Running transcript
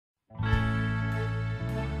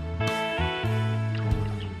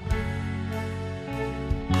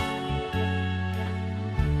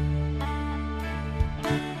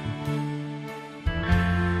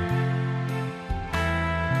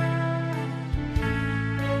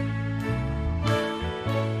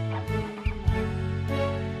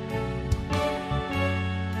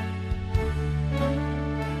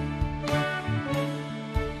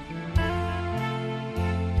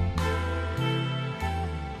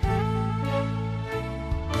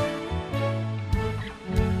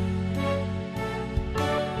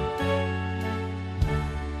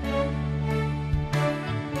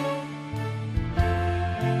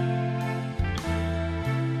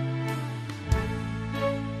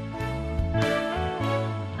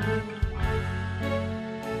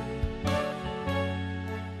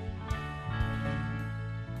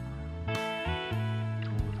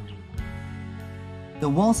The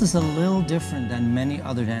waltz is a little different than many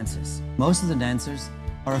other dances. Most of the dancers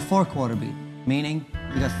are a 4/4 beat, meaning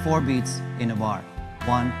you got 4 beats in a bar.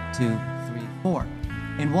 1, 2, 3, 4.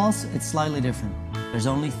 In waltz, it's slightly different. There's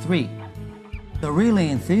only 3. So really,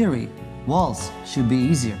 in theory, waltz should be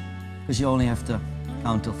easier because you only have to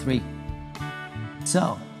count till 3.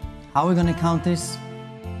 So, how are we going to count this?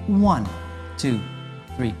 1, 2,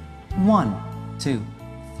 3. 1, 2,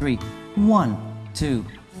 3. 1, 2,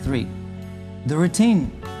 3. The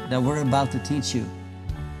routine that we're about to teach you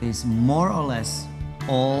is more or less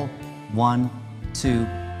all 1, 2,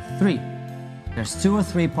 3. There's 2 or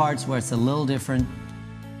 3 parts where it's a little different,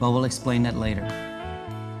 but we'll explain that later.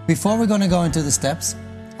 Before we're going to go into the steps,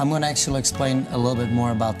 I'm going to actually explain a little bit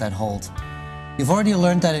more about that hold. You've already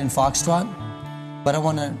learned that in Foxtrot, but I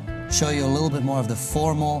want to show you a little bit more of the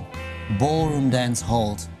formal ballroom dance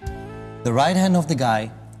hold. The right hand of the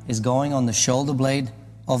guy is going on the shoulder blade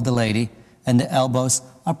of the lady, and the elbows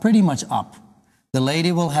are pretty much up. The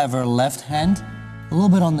lady will have her left hand a little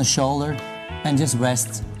bit on the shoulder and just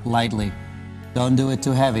rest lightly. Don't do it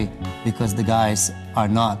too heavy because the guys are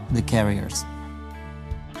not the carriers.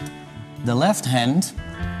 The left hand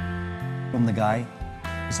from the guy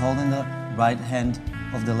is holding the right hand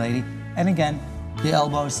of the lady, and again, the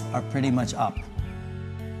elbows are pretty much up.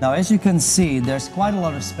 Now, as you can see, there's quite a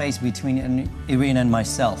lot of space between Irina and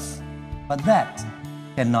myself, but that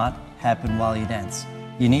cannot happen while you dance.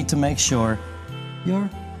 You need to make sure you're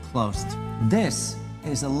closed. This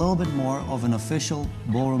is a little bit more of an official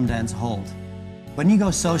ballroom dance hold. When you go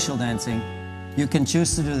social dancing, you can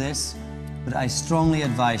choose to do this, but I strongly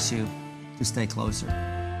advise you to stay closer.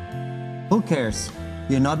 Who cares?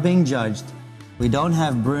 You're not being judged. We don't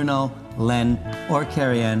have Bruno, Len, or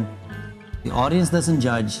Carrie-Anne. The audience doesn't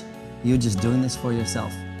judge. You're just doing this for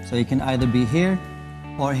yourself. So you can either be here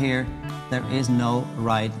or here. There is no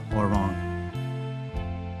right or wrong.